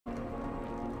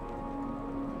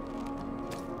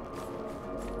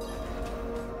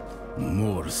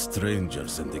More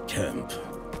strangers in the camp.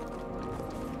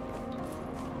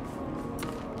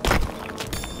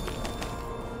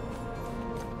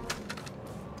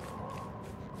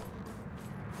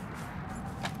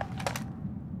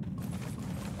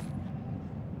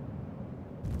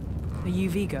 Are you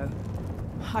Vigo?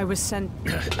 I was sent...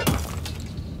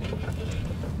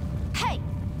 Hey!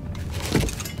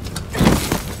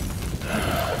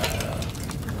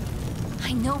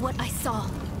 I know what I saw.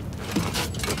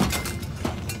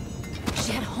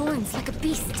 She had horns like a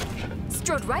beast.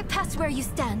 Strode right past where you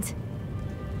stand.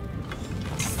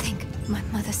 To think my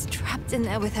mother's trapped in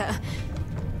there with her.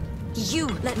 You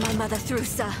let my mother through,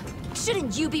 sir.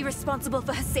 Shouldn't you be responsible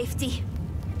for her safety?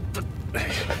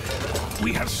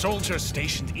 We have soldiers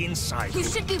stationed inside. You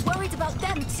should be worried about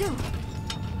them, too.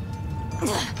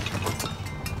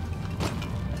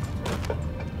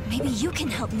 Maybe you can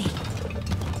help me.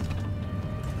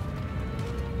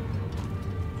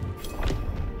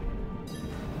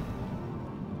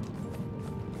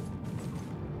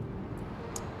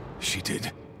 She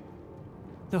did.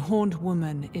 The horned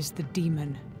woman is the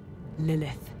demon,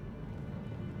 Lilith.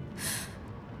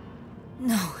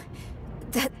 No,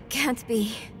 that can't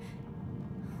be.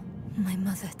 My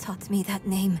mother taught me that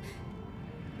name.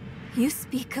 You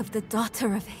speak of the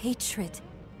daughter of hatred.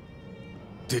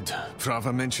 Did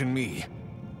Frava mention me?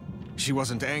 She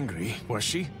wasn't angry, was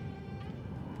she?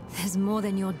 There's more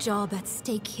than your job at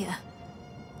stake here.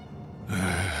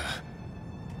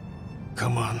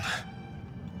 Come on.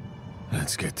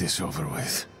 Let's get this over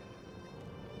with.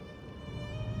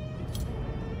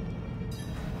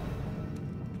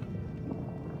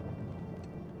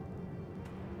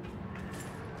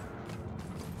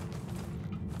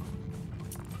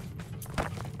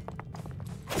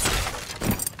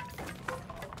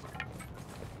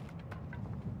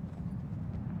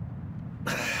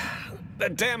 The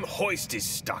damn hoist is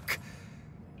stuck.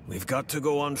 We've got to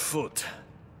go on foot.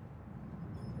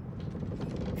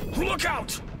 Look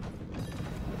out!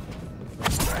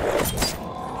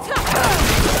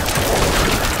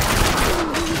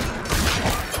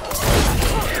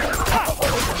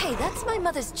 Hey, that's my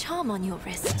mother's charm on your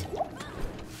wrist.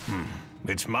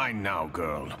 It's mine now,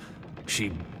 girl.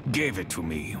 She gave it to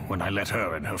me when I let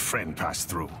her and her friend pass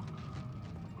through.